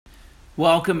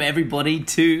Welcome everybody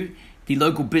to the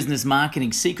Local Business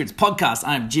Marketing Secrets Podcast.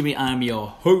 I'm Jimmy, I'm your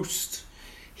host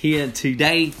here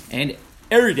today and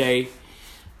every day,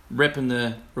 repping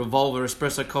the Revolver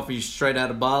Espresso coffee straight out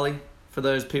of Bali for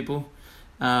those people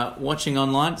watching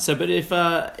online. But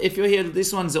if you're here,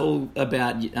 this one's all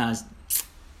about, I've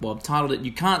titled it,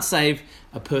 You Can't Save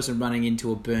a Person Running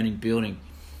into a Burning Building.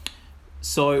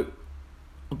 So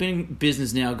I've been in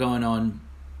business now going on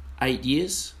 8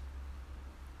 years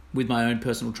with my own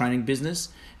personal training business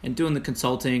and doing the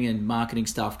consulting and marketing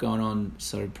stuff going on,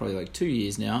 so probably like 2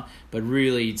 years now, but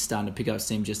really it's starting to pick up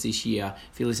steam just this year.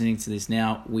 If you're listening to this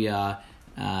now, we are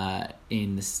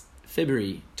in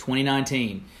February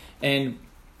 2019. And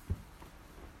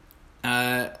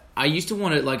I used to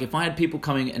want to, like, if I had people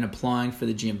coming and applying for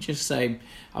the gym, just say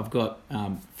I've got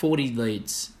 40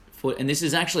 leads, and this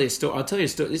is actually a story. I'll tell you a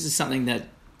story. This is something that,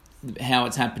 how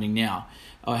it's happening now.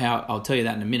 I'll tell you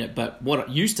that in a minute. But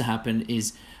what used to happen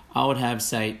is I would have,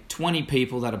 say, 20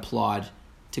 people that applied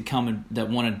to come and that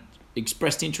wanted,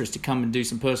 expressed interest to come and do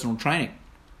some personal training.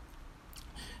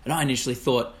 And I initially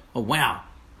thought, oh, wow,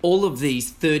 all of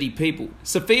these 30 people.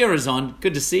 Sophia is on.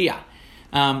 Good to see ya.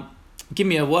 Give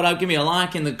me a what up. Give me a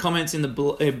like in the comments in the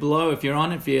below if you're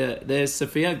on. There's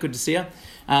Sophia. Good to see ya.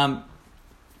 I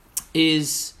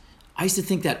used to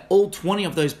think that all 20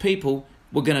 of those people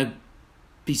were going to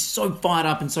be so fired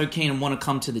up and so keen and want to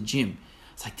come to the gym.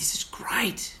 It's like, this is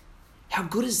great. How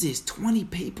good is this? 20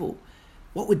 people.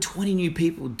 What would 20 new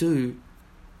people do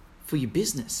for your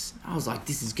business? I was like,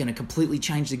 this is going to completely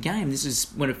change the game. This is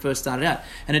when it first started out.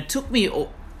 And it took me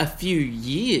a few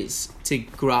years to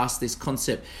grasp this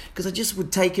concept because I just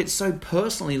would take it so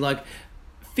personally. Like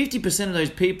 50% of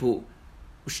those people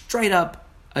straight up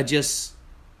are just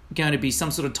going to be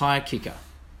some sort of tire kicker.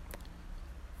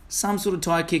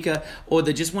 Or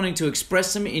they're just wanting to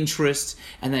express some interest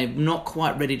and they're not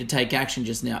quite ready to take action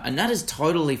just now. And that is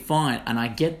totally fine, and I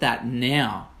get that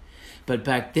now. But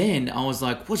back then, I was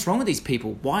like, what's wrong with these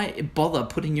people? Why bother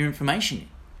putting your information in?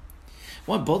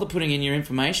 Why bother putting in your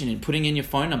information in, putting in your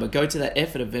phone number? Go to that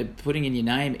effort of putting in your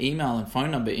name, email, and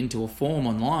phone number into a form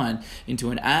online,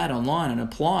 into an ad online, and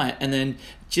apply it, and then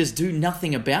just do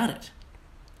nothing about it.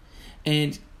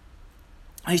 And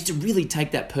I used to really take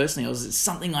that personally. It's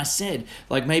something I said.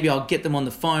 Like maybe I'll get them on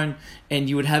the phone and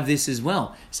you would have this as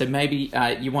well. So maybe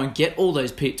you won't get all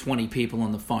those 20 people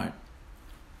on the phone.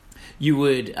 You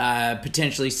would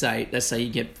potentially say, let's say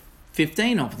you get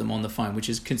 15 of them on the phone, which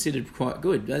is considered quite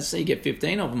good. Let's say you get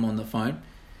 15 of them on the phone.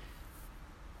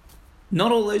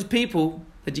 Not all those people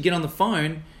that you get on the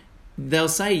phone, they'll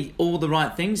say all the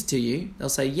right things to you. They'll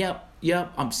say, yep,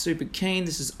 I'm super keen,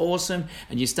 this is awesome,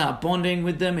 and you start bonding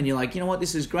with them, and you're like, you know what,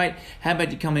 this is great, how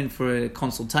about you come in for a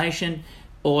consultation?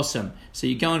 Awesome. So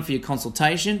you go in for your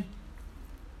consultation,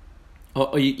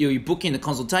 or you book in the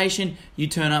consultation, you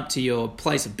turn up to your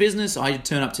place of business, or you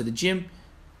turn up to the gym,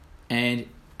 and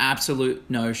absolute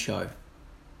no-show.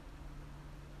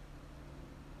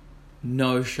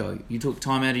 No-show. You took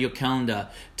time out of your calendar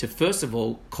to, first of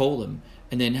all, call them,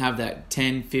 and then have that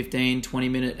 10, 15, 20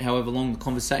 minute, however long the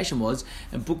conversation was,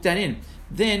 and book that in.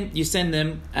 Then you send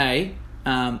them a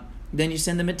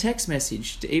text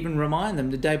message to even remind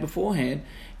them the day beforehand,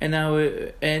 and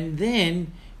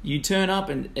then you turn up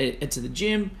to the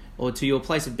gym or to your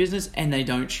place of business, and they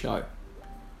don't show.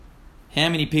 How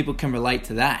many people can relate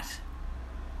to that?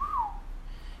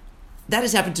 That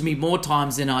has happened to me more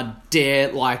times than I dare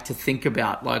like to think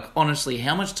about. Like, honestly,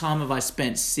 how much time have I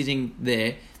spent sitting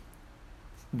there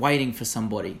waiting for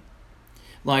somebody?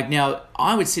 Like, now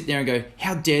I would sit there and go,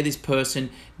 how dare this person?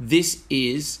 This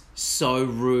is so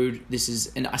rude.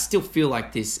 And I still feel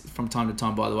like this from time to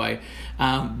time, by the way.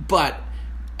 But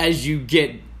as you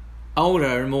get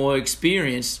older and more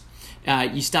experienced,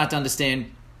 you start to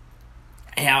understand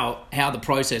how the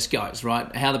process goes,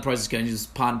 right? How the process goes is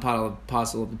part and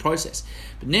parcel of the process.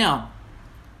 But now,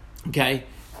 okay,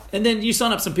 and then you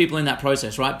sign up some people in that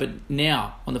process, right? But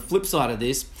now, on the flip side of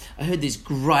this, I heard this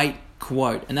great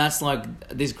quote, and that's like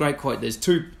this great quote. There's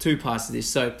two parts to this.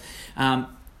 So,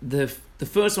 the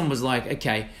first one was like,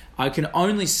 okay, I can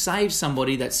only save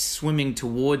somebody that's swimming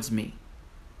towards me.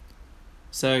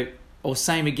 So, or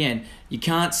same again, you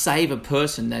can't save a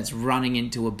person that's running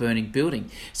into a burning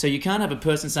building. So you can't have a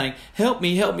person saying, help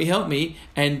me, help me, help me,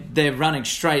 and they're running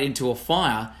straight into a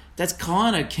fire. That's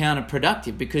kind of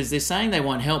counterproductive because they're saying they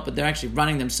want help, but they're actually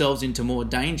running themselves into more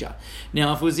danger.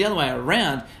 Now, if it was the other way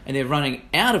around and they're running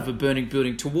out of a burning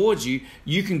building towards you,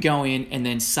 you can go in and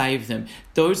then save them.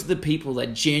 Those are the people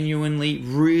that genuinely,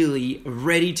 really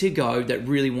ready to go, that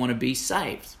really want to be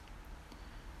saved.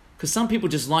 Because some people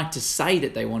just like to say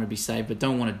that they want to be saved but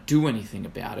don't want to do anything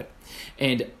about it.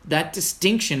 And that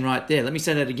distinction right there, let me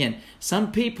say that again.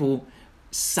 Some people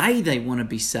say they want to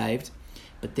be saved,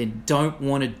 but then don't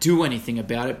want to do anything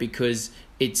about it because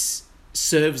it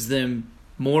serves them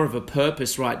more of a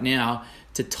purpose right now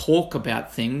to talk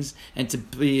about things and to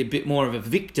be a bit more of a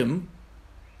victim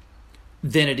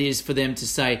than it is for them to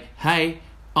say, hey,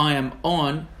 I am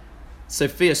on.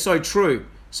 Sophia, so true,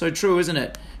 isn't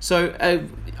it? So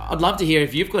I'd love to hear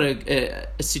if you've got a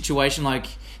situation like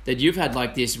that you've had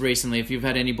like this recently, if you've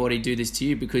had anybody do this to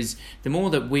you, because the more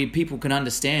that people can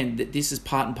understand that this is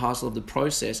part and parcel of the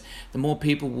process, the more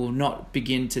people will not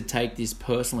begin to take this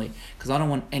personally, because I don't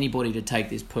want anybody to take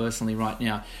this personally right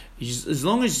now. As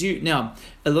long as now,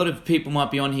 a lot of people might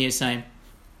be on here saying,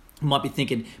 might be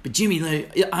thinking, but Jimmy,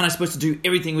 aren't I supposed to do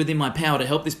everything within my power to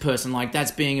help this person? Like, that's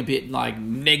being a bit like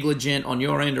negligent on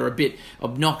your end or a bit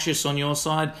obnoxious on your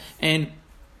side. And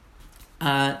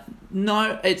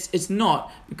no, it's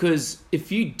not, because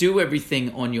if you do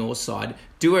everything on your side,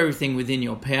 do everything within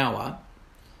your power,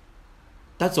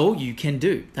 that's all you can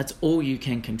do. That's all you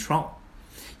can control.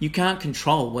 You can't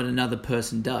control what another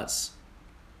person does.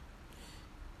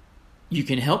 You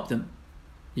can help them.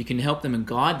 You can help them and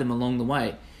guide them along the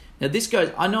way. Now this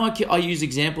goes, I know I use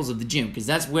examples of the gym because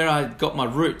that's where I got my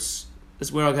roots.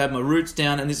 That's where I had my roots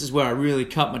down, and this is where I really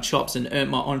cut my chops and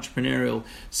earned my entrepreneurial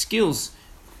skills,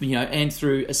 and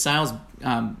through a sales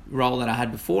role that I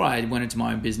had before I went into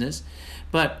my own business.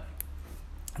 But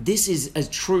this is a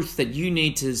truth that you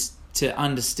need to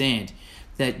understand,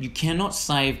 that you cannot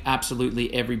save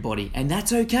absolutely everybody, and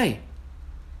that's okay.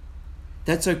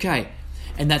 That's okay.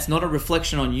 And that's not a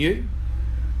reflection on you.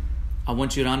 I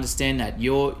want you to understand that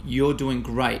you're doing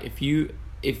great. If you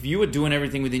are doing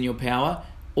everything within your power,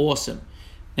 awesome.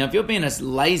 Now, if you're being a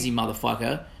lazy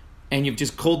motherfucker and you've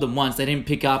just called them once, they didn't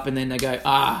pick up, and then they go,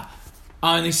 I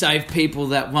only save people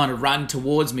that want to run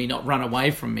towards me, not run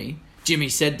away from me. Jimmy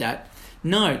said that.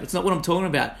 No, that's not what I'm talking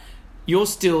about. You're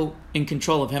still in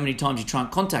control of how many times you try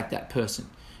and contact that person.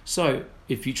 So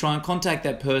if you try and contact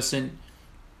that person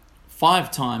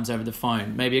 5 times over the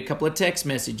phone, maybe a couple of text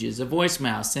messages, a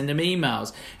voicemail, send them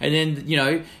emails, and then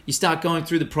you start going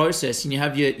through the process and you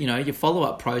have your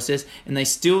follow-up process, and they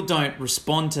still don't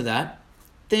respond to that,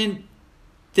 then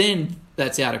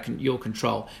that's out of your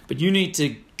control. But you need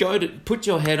to put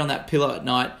your head on that pillow at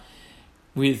night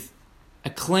with a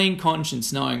clean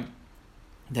conscience, knowing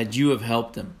that you have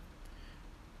helped them.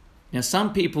 Now,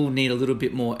 some people need a little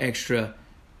bit more extra,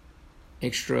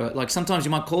 like sometimes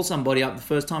you might call somebody up the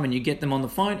first time and you get them on the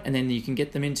phone, and then you can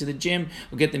get them into the gym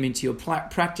or get them into your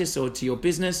practice or to your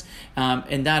business,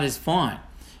 and that is fine.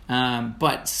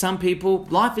 But some people,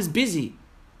 life is busy.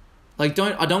 Like,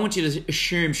 I don't want you to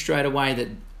assume straight away that,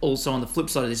 also on the flip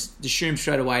side of this, assume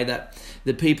straight away that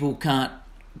the people can't,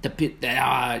 they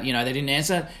didn't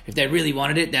answer. If they really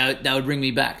wanted it, they would ring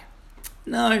me back.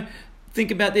 No,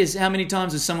 think about this. How many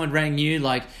times has someone rang you,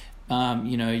 like,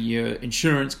 your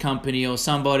insurance company or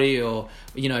somebody, or,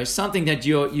 something that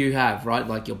you have, right?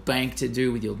 Like your bank to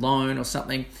do with your loan or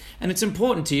something. And it's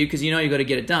important to you because you got to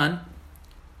get it done.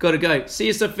 Got to go. See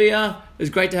you, Sophia. It was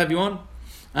great to have you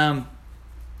on.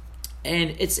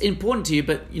 And it's important to you,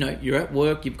 but, you're at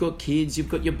work, you've got kids, you've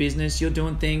got your business, you're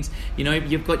doing things,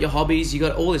 you've got your hobbies, you've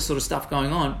got all this sort of stuff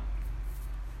going on.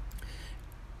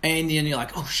 And then you're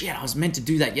like, oh shit, I was meant to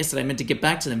do that yesterday, I meant to get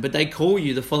back to them. But they call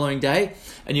you the following day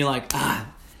and you're like,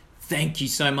 thank you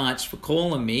so much for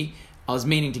calling me. I was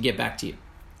meaning to get back to you.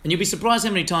 And you'll be surprised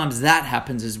how many times that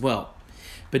happens as well.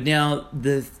 But now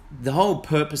the whole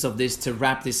purpose of this, to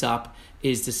wrap this up,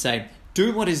 is to say,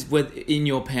 do what is within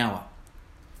your power.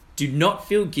 Do not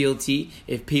feel guilty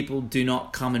if people do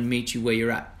not come and meet you where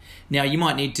you're at. Now, you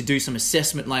might need to do some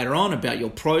assessment later on about your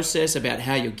process, about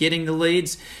how you're getting the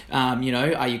leads. Are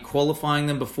you qualifying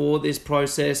them before this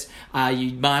process? Are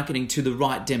you marketing to the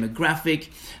right demographic?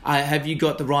 Have you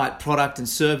got the right product and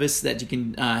service that you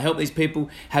can help these people?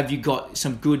 Have you got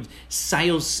some good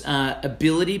sales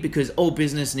ability? Because all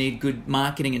business need good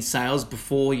marketing and sales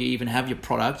before you even have your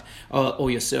product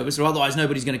or your service, or otherwise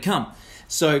nobody's going to come.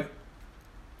 So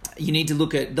you need to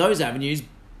look at those avenues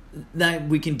that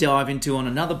we can dive into on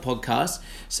another podcast.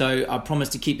 So I promise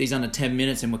to keep these under 10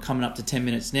 minutes, and we're coming up to 10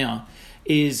 minutes now.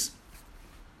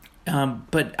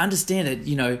 But understand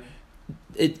that,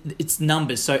 it's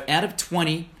numbers. So out of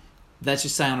 20, let's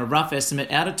just say on a rough estimate,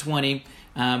 out of 20,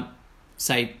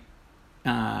 say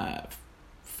 5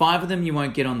 of them you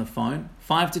won't get on the phone.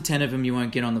 5 to 10 of them you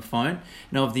won't get on the phone.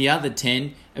 And of the other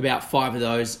 10, about 5 of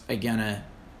those are going to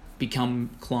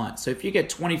become clients. So if you get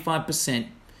 25%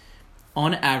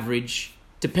 on average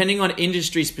Depending on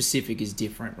industry specific is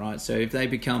different, right? So if they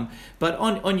become, but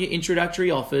on your introductory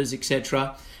offers,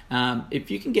 etc., if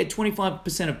you can get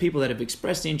 25% of people that have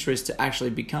expressed interest to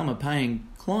actually become a paying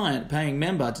client, paying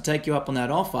member to take you up on that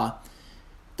offer,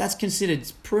 that's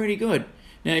considered pretty good.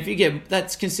 Now, if you get,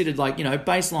 that's considered like,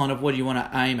 baseline of what you want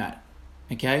to aim at.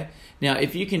 Okay. Now,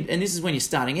 if you can, and this is when you're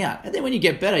starting out, and then when you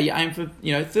get better, you aim for,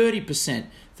 30%,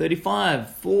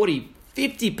 35, 40,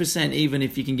 50%, even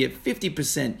if you can get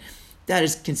 50%. That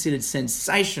is considered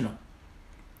sensational.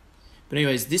 But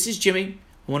anyways, this is Jimmy.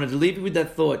 I wanted to leave you with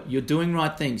that thought. You're doing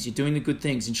right things. You're doing the good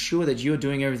things. Ensure that you're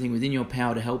doing everything within your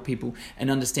power to help people,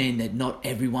 and understand that not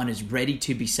everyone is ready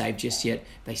to be saved just yet.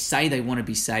 They say they want to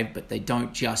be saved, but they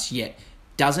don't just yet.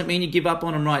 Doesn't mean you give up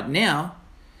on them right now,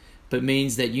 but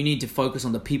means that you need to focus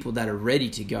on the people that are ready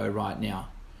to go right now,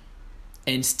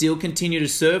 and still continue to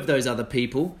serve those other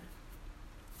people.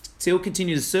 Still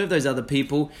continue to serve those other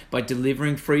people by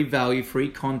delivering free value, free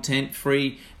content,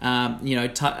 free,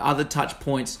 other touch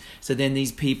points. So then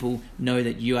these people know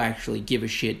that you actually give a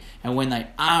shit. And when they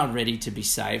are ready to be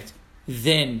saved,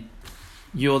 then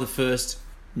you're the first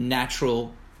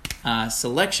natural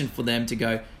selection for them to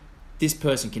go, this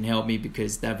person can help me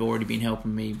because they've already been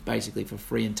helping me basically for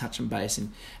free and touch and base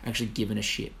and actually giving a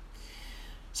shit.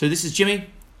 So this is Jimmy.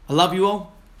 I love you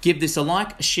all. Give this a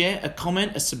like, a share, a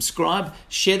comment, a subscribe.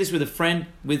 Share this with a friend,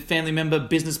 with family member,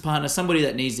 business partner, somebody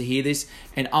that needs to hear this.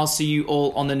 And I'll see you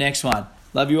all on the next one.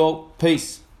 Love you all.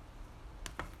 Peace.